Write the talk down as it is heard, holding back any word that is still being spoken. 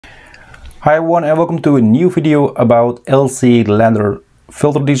Hi everyone, and welcome to a new video about LC ladder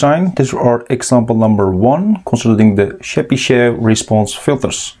filter design. This is our example number 1 considering the Chebyshev response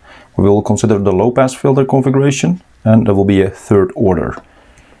filters. We will consider the low pass filter configuration, and there will be a third order.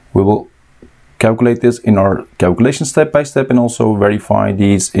 We will calculate this in our calculation step by step and also verify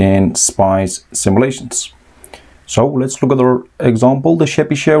these in SPICE simulations. So let's look at our example. The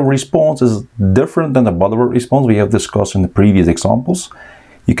Chebyshev response is different than the Butterworth response we have discussed in the previous examples.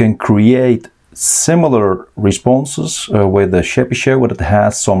 You can create similar responses with the Chebyshev, where it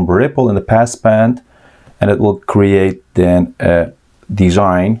has some ripple in the passband, and it will create then a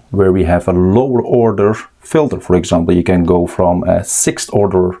design where we have a lower order filter. For example, you can go from a 6th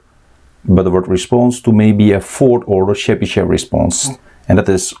order Butterworth response to maybe a 4th order Chebyshev response, and that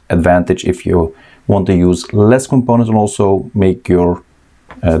is advantage if you want to use less components and also make your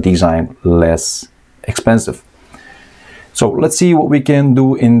design less expensive. So let's see what we can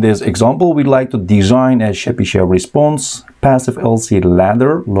do in this example. We'd like to design a Chebyshev response passive LC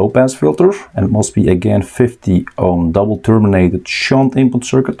ladder low pass filter, and it must be again 50 ohm double terminated shunt input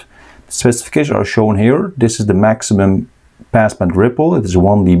circuit. The specifications are shown here. This is the maximum passband ripple. It is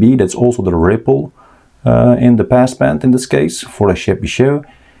 1 dB. That's also the ripple in the passband in this case for a Chebyshev.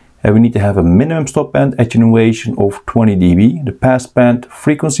 And we need to have a minimum stop band attenuation of 20 dB. The passband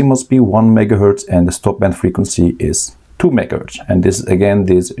frequency must be 1 MHz and the stop band frequency is 2 MHz. And this is again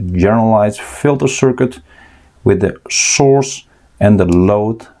this generalized filter circuit with the source and the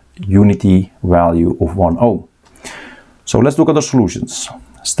load unity value of 1 ohm. So let's look at the solutions.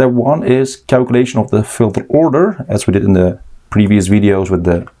 Step 1 is calculation of the filter order, as we did in the previous videos with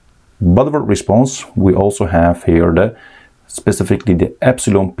the Butterworth response. We also have here specifically the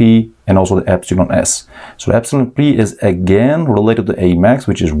epsilon P and also the epsilon S. So the epsilon P is again related to A max,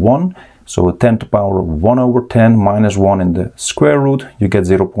 which is 1. So 10 to the power 1 over 10 minus 1 in the square root, you get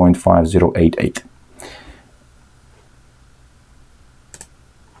 0.5088.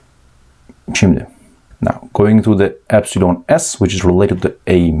 Şimdi. Now going to the epsilon S, which is related to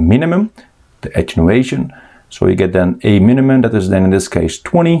A minimum, the attenuation. So you get then A minimum, that is then in this case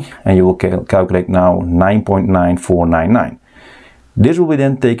 20, and you will calculate now 9.9499. This will be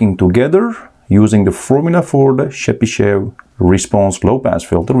then taken together using the formula for the Chebyshev response low pass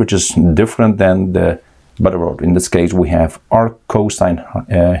filter, which is different than the Butterworth. In this case we have arc cosine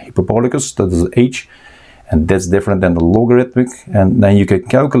hyperbolicus, that is H, and that's different than the logarithmic. And then you can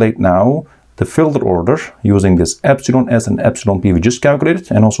calculate now the filter order using this epsilon S and epsilon P we just calculated,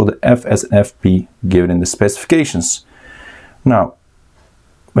 and also the Fs and Fp given in the specifications. Now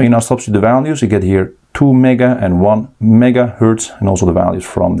when you now substitute the values, you get here 2 mega and 1 megahertz, and also the values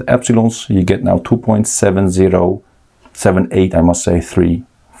from the epsilons, you get now 2.7078, I must say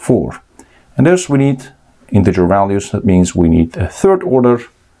 34. And thus we need integer values. That means we need a third order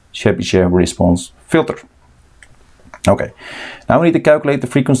Chebyshev response filter. Okay, now we need to calculate the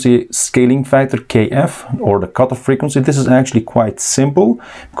frequency scaling factor KF, or the cutoff frequency. This is actually quite simple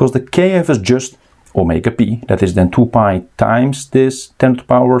because the KF is just omega p, that is then 2 pi times this 10 to the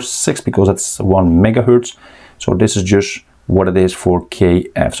power 6, because that's 1 megahertz. So this is just what it is for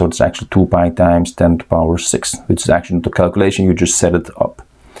KF. So it's actually 2 pi times 10 to the power 6, which is actually the calculation, you just set it up.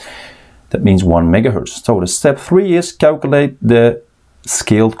 That means 1 megahertz. So the step 3 is calculate the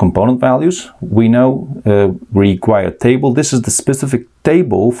scaled component values. We know we require a table. This is the specific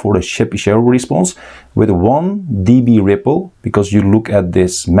table for the Chebyshev response with 1 dB ripple, because you look at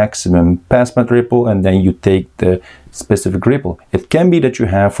this maximum passband ripple and then you take the specific ripple. It can be that you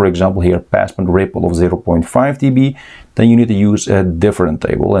have, for example, here passband ripple of 0.5 dB, then you need to use a different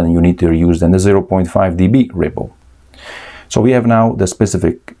table and you need to use then the 0.5 dB ripple. So we have now the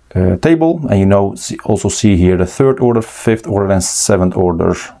specific table, and you also see here the 3rd order, 5th order and 7th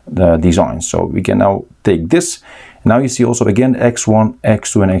order design. So we can now take this. Now you see also again x1,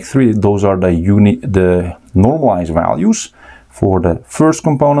 x2 and x3, those are the normalized values for the first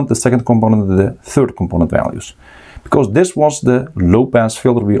component, the second component and the third component values. Because this was the low pass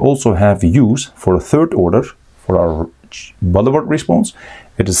filter we also have used for the 3rd order for our Butterworth response.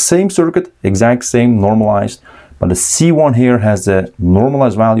 It's the same circuit, exact same normalized, but the C1 here has a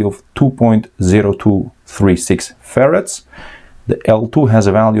normalized value of 2.0236 farads. The L2 has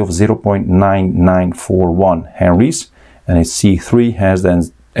a value of 0.9941 henries, and its C3 has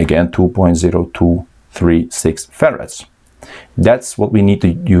then again 2.0236 farads. That's what we need to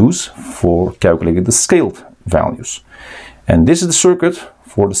use for calculating the scaled values. And this is the circuit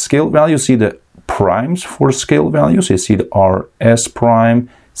for the scaled values. You see the primes for the scaled values. You see the RS prime,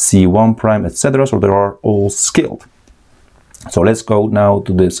 C1 prime, etc. So they are all scaled. So let's go now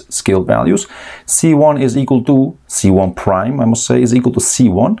to this scaled values. C1 is equal to C1 prime, I must say, is equal to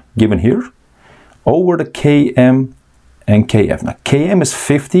C1, given here, over the Km and Kf. Now Km is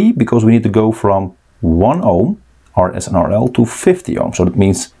 50 because we need to go from 1 ohm, RS and RL, to 50 ohms. So that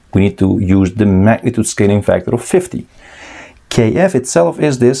means we need to use the magnitude scaling factor of 50. Kf itself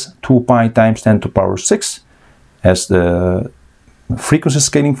is this 2 pi times 10 to the power 6 as the frequency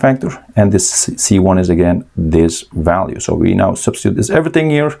scaling factor, and this C1 is again this value. So we now substitute this everything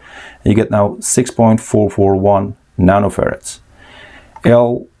here, and you get now 6.441 nanofarads.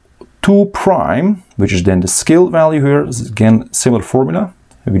 L2 prime, which is then the scaled value here, is again similar formula.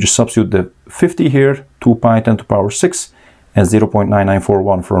 We just substitute the 50 here, 2 pi 10 to the power 6, and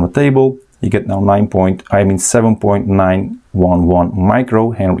 0.9941 from the table. You get now 7.911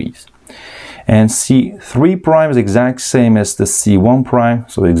 micro henries. And C3 prime is exact same as the C1 prime,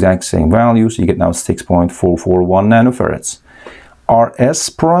 so exact same values. You get now 6.441 nanofarads.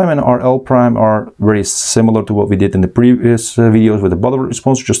 RS prime and RL prime are very similar to what we did in the previous videos with the Butterworth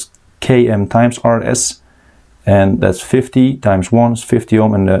response, just Km times RS, and that's 50 times 1 is 50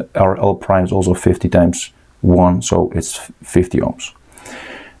 ohm, and the RL prime is also 50 times 1, so it's 50 ohms.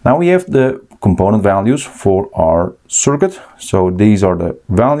 Now we have the component values for our circuit. So these are the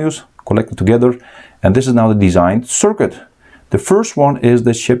values collected together, and this is now the designed circuit. The first one is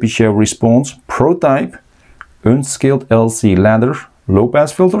the Chebyshev response prototype unscaled LC ladder low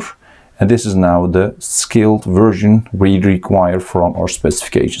pass filter, and this is now the scaled version we require from our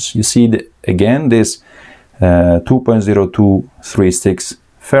specifications. You see again this 2.0236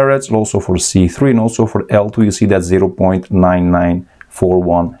 farads, also for C3 and also for L2 you see that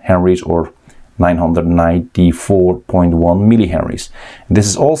 0.9941 henries or 994.1 millihenries. This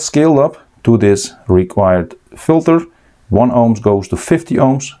is all scaled up to this required filter. 1 ohm goes to 50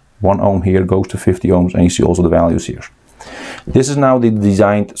 ohms, 1 ohm here goes to 50 ohms, and you see also the values here. This is now the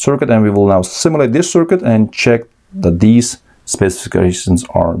designed circuit, and we will now simulate this circuit and check that these specifications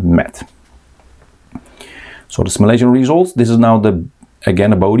are met. So the simulation results, this is now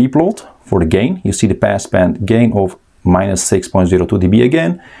again a Bode plot for the gain. You see the passband gain of minus 6.02 dB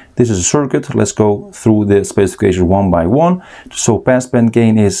again. This is a circuit. Let's go through the specification one by one. So passband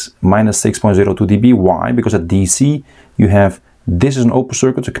gain is minus 6.02 dB. Why? Because at DC you have, this is an open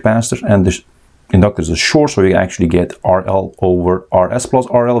circuit, a capacitor, and the inductor is a short, so you actually get RL over RS plus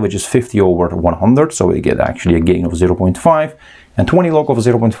RL, which is 50 over 100, so we get actually a gain of 0.5, and 20 log of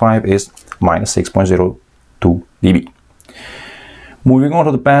 0.5 is minus 6.02 dB. Moving on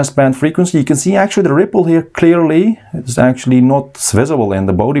to the passband frequency, you can see actually the ripple here clearly. It's actually not visible in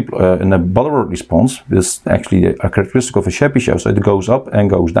the Butterworth response. This is actually a characteristic of a Chebyshev, so it goes up and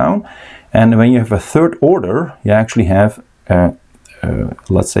goes down. And when you have a third order, you actually have,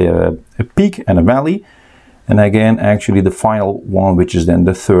 let's say, a peak and a valley. And again, actually the final one, which is then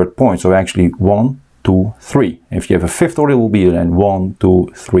the third point. So actually 1, 2, 3. If you have a fifth order, it will be then 1,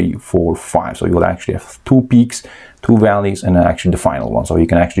 2, 3, 4, 5. So you will actually have 2 peaks, 2 valleys, and actually the final one. So you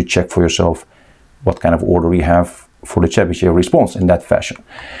can actually check for yourself what kind of order you have for the Chebyshev response in that fashion.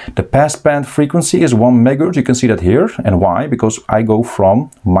 The passband frequency is 1 megahertz. You can see that here. And why? Because I go from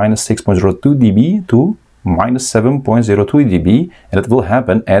minus 6.02 dB to minus 7.02 dB, and it will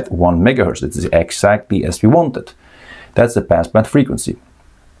happen at 1 megahertz. It is exactly as we wanted. That's the passband frequency.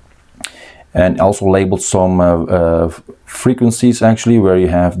 And also labeled some frequencies actually where you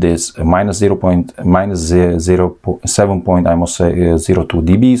have this minus 7.02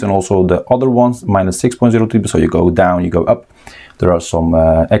 dBs, and also the other ones minus 6.02 dB. So you go down, you go up. There are some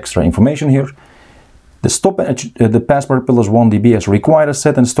extra information here. The stop the passband ripple is 1 dB as required as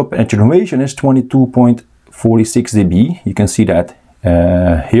set, and stop attenuation is 22.46 dB. You can see that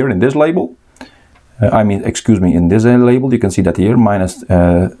here in this label. In this label, you can see that here, minus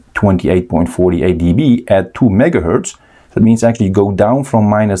 28.48 dB at 2 megahertz. That means actually you go down from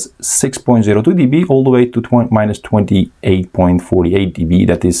minus 6.02 dB all the way to minus 28.48 dB.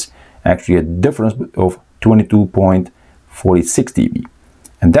 That is actually a difference of 22.46 dB.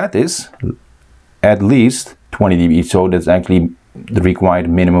 And that is at least 20 dB. So that's actually the required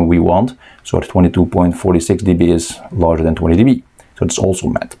minimum we want. So 22.46 dB is larger than 20 dB. So it's also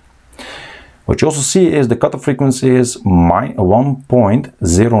met. What you also see is the cutoff frequency is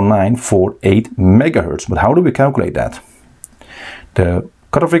 1.0948 megahertz. But how do we calculate that? The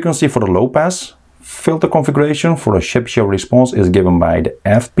cutoff frequency for the low pass filter configuration for a Chebyshev response is given by the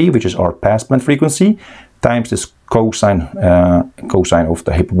FP, which is our passband frequency, times this cosine of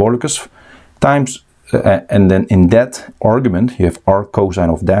the hyperbolicus, times and then in that argument you have r cosine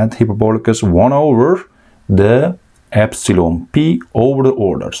of that hyperbolicus 1 over the epsilon p over the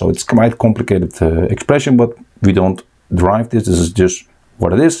order. So it's quite complicated expression, but we don't derive this. This is just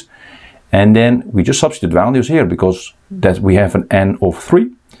what it is. And then we just substitute values here because that we have an n of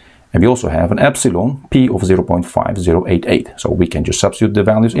 3. And we also have an epsilon p of 0.5088. So we can just substitute the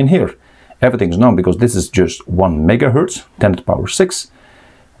values in here. Everything is known because this is just 1 megahertz, 10 to the power 6.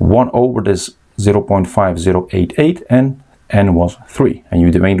 1 over this 0.5088 and n was 3. And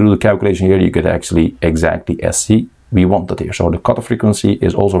when you do the calculation here, you get actually exactly SC we wanted here. So the cutoff frequency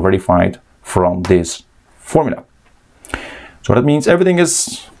is also verified from this formula. So that means everything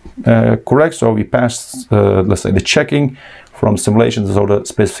is correct. So we passed, let's say, the checking from simulations. So the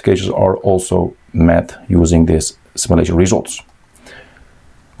specifications are also met using this simulation results.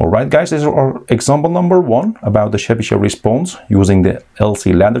 Alright guys, this is our example number 1 about the Chebyshev response using the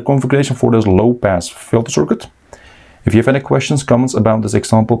LC ladder configuration for this low pass filter circuit. If you have any questions, comments about this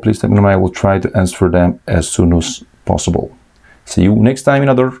example, please let me know. I will try to answer them as soon as possible. See you next time in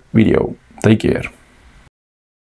another video. Take care.